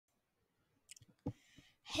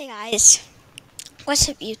Hey guys, what's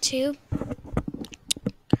up YouTube?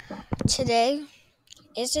 Today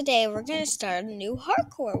is the day we're gonna start a new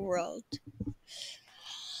hardcore world.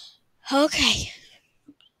 Okay,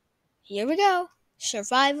 here we go.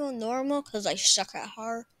 Survival, normal, cause I suck at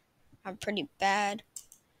hard. I'm pretty bad.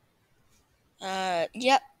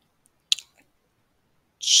 Yep.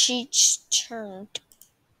 Cheats turned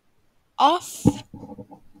off.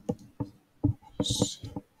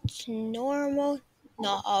 It's normal,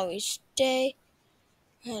 not always stay.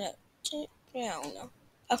 I don't know.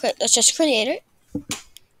 Okay, let's just create it.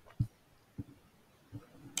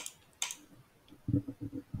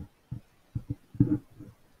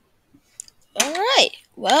 Alright,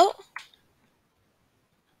 well.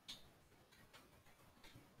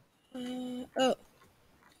 Oh,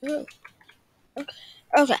 oh, okay.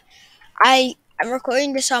 Okay. I'm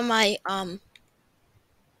recording this on my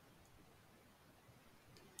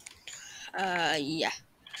yeah.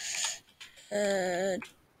 Uh,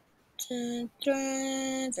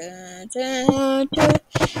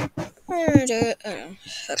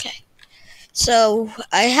 okay. So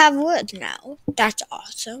I have wood now. That's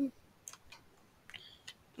awesome.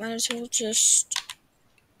 Might as well just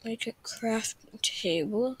make a crafting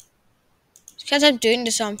table. Because I'm doing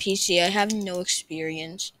this on PC, I have no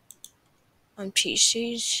experience on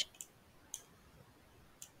PCs.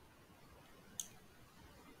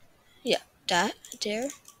 Yeah, that there.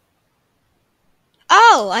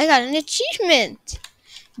 Oh, I got an achievement.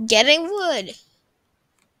 Getting wood.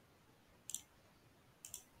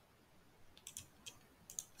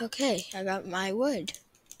 Okay, I got my wood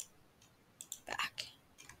back.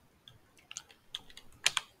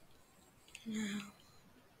 Now.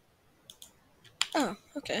 Oh,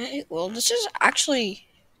 okay. Well, this is actually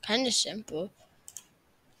kind of simple.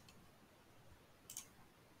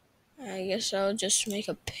 I guess I'll just make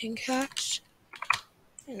a pickaxe.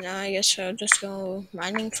 And now I guess I'll just go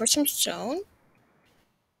mining for some stone.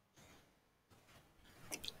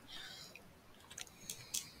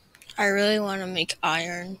 I really want to make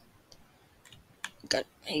iron. Gotta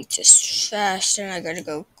make this fast, and I gotta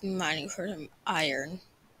go mining for some iron.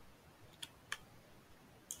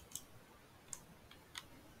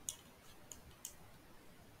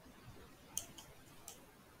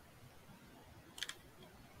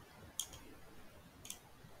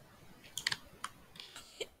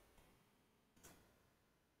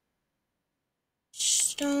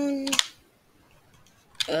 Stone.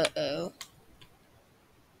 Uh-oh.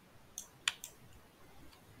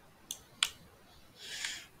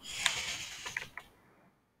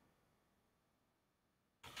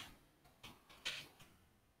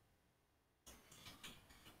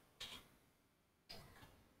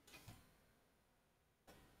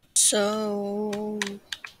 So...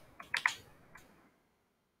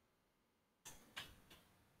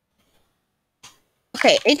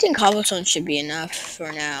 Okay, 18 cobblestone should be enough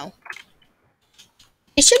for now.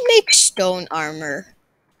 It should make stone armor.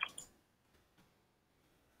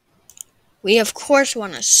 We of course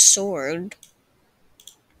want a sword.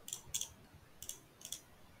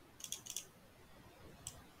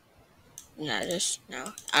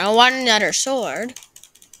 No. I don't want another sword.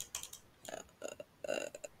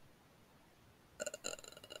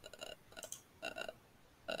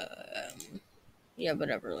 Yeah,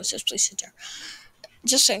 whatever. Let's just place it there.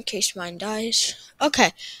 Just in case mine dies.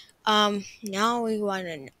 Okay. Now we want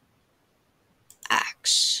an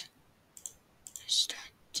axe. Start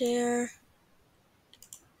there.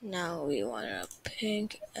 Now we want a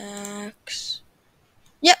pink axe.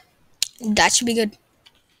 Yep, that should be good.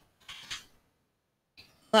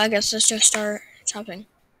 Well, I guess let's just start chopping.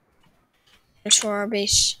 Just for our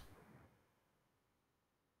base.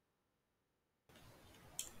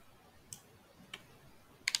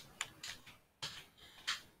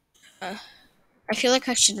 I feel like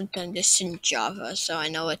I should have done this in Java, so I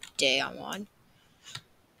know what day I'm on.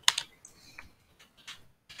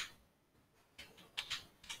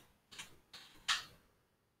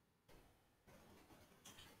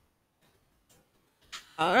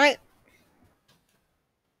 Alright.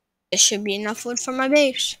 This should be enough wood for my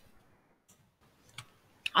base.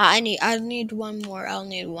 I need one more. I'll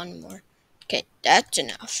need one more. Okay, that's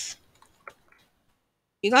enough.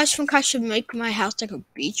 You guys think I should make my house like a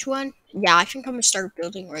beach one? Yeah, I think I'm gonna start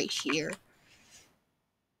building right here.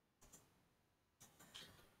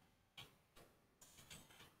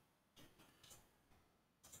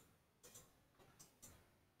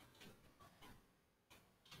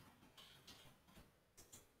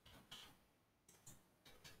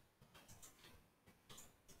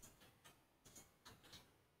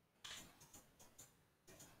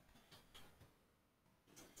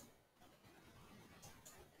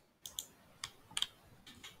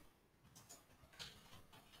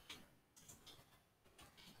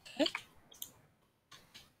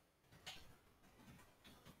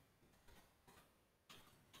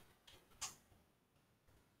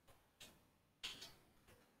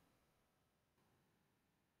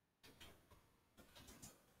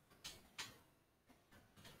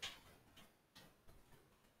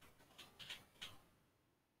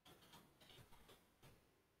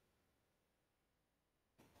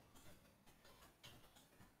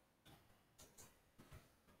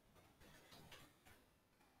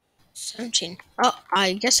 17. Oh,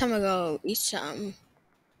 I guess I'm gonna go eat some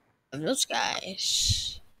of those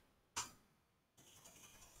guys.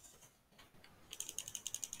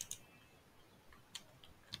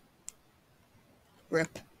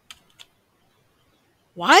 Rip.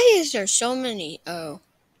 Why is there so many? Oh,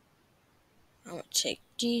 I want to take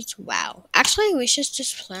these. Wow. Actually, we should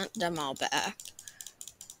just plant them all back.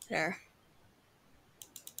 There.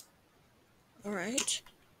 Alright.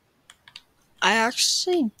 I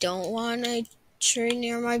actually don't want a tree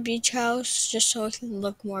near my beach house, just so it can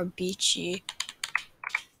look more beachy.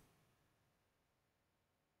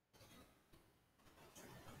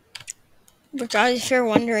 But guys, if you're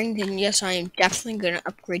wondering, then yes, I am definitely going to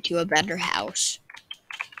upgrade to a better house.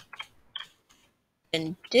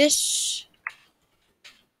 And this...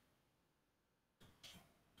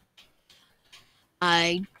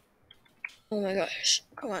 Oh my gosh.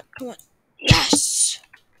 Come on, come on. Yes!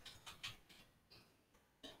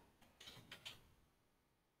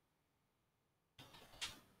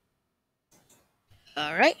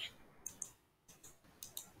 Alright.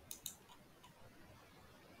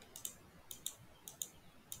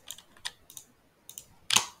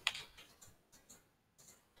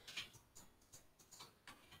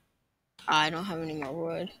 I don't have any more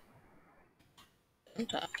wood.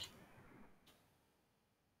 Okay.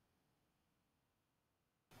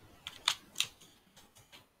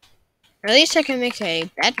 At least I can make a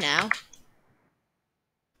bed now.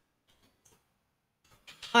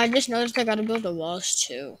 I just noticed I gotta build the walls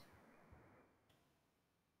too.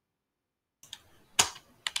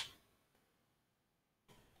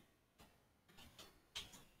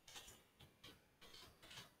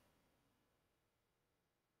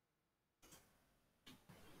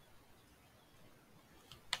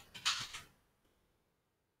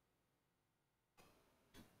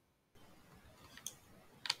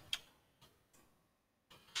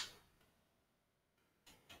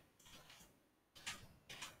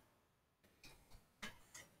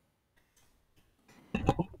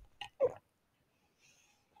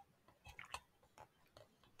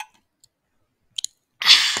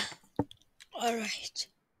 Alright.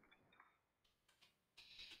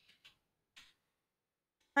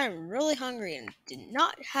 I'm really hungry and did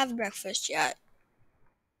not have breakfast yet.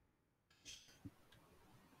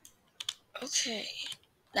 Okay.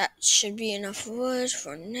 That should be enough wood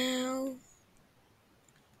for now.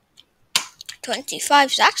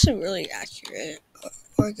 25 is actually really accurate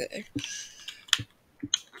or good.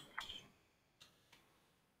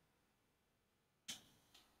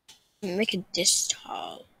 Make it this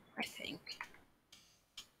tall, I think.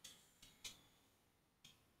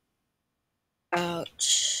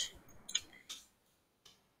 Ouch.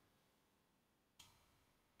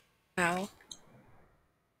 Ow.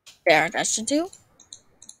 There, that should do.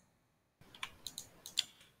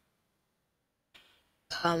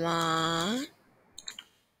 Come on.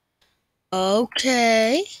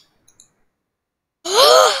 Okay.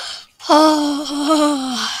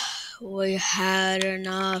 Oh, we had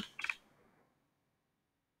enough.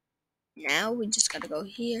 Now we just gotta go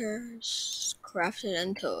here, craft it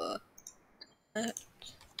into a...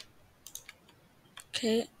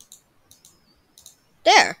 Okay.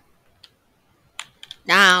 There.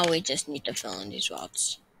 Now we just need to fill in these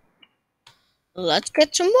spots. Let's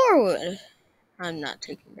get some more wood. I'm not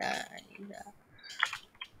taking that. I need that.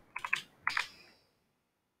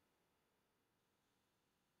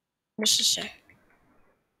 Just a sec.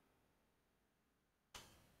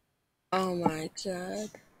 Oh my god.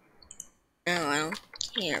 No, I don't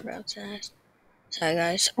care about that. Sorry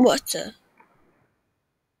guys. What the?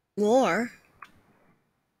 More?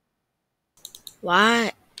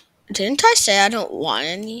 Why? Didn't I say I don't want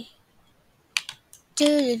any?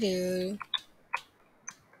 Doo-doo-doo.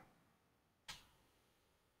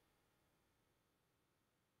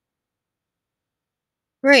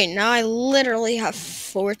 Great, now I literally have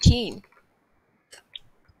 14.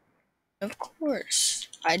 Of course.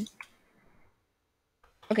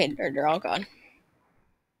 Okay, they're all gone.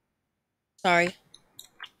 Sorry.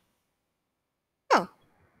 Oh.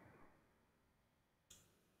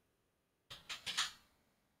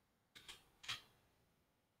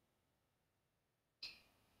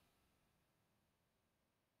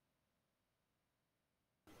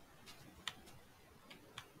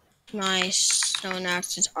 My stone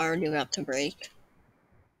axe is already about to break.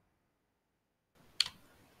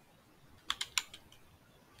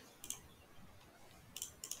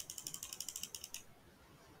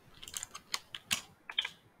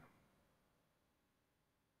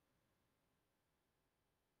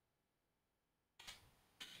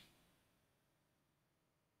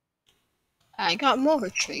 I got more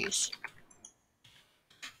trees.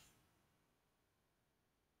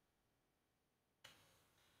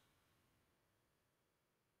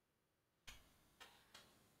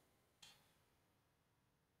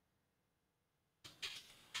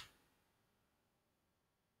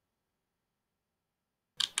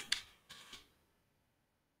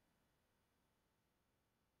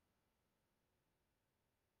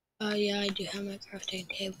 Oh yeah, I do have my crafting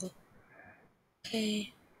table.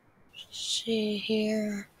 Okay, see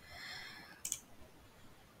here.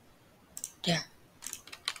 There.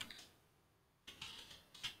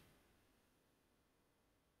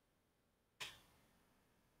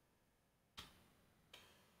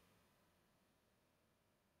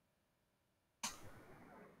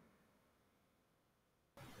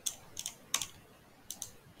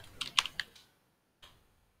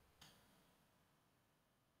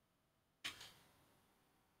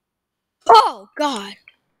 Oh God.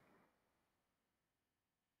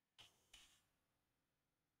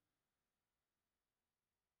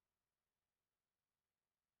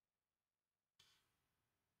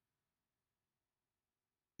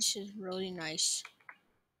 This is really nice.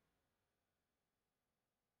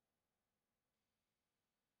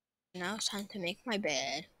 Now it's time to make my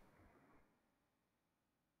bed.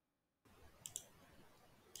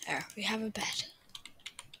 There, we have a bed.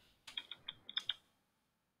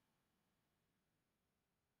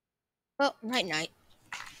 Oh, night night.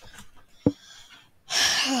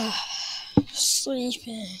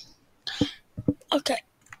 Sleeping. Okay.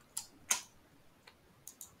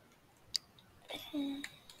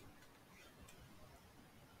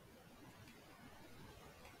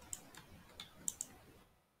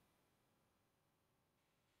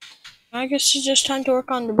 I guess it's just time to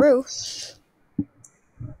work on the roof.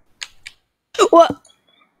 What?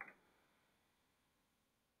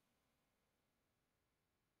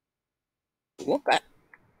 Okay.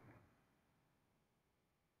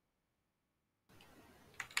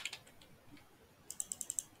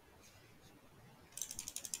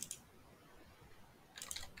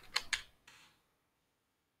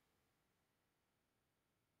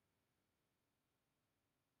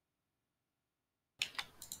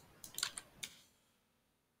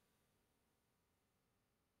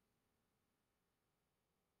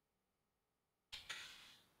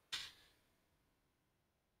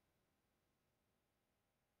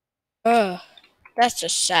 Ugh, that's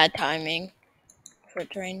just sad timing for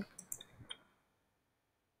train.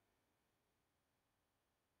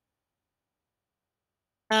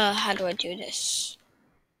 How do I do this?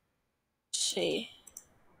 Let's see.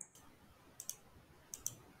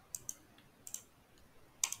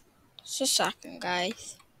 Just a second,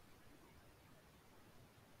 guys.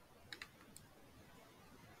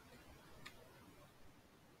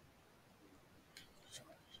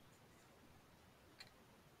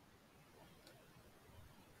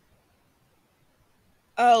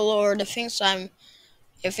 Oh Lord, it thinks I'm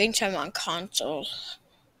on console.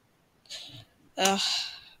 Ugh,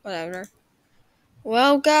 whatever.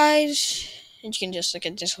 Well, guys, you can just look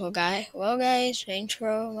at this little guy. Well, guys, thanks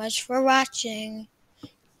so much for watching.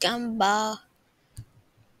 Gumball.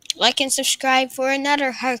 Like and subscribe for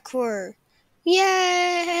another hardcore. Yay!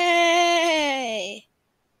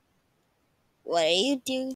 What do you do?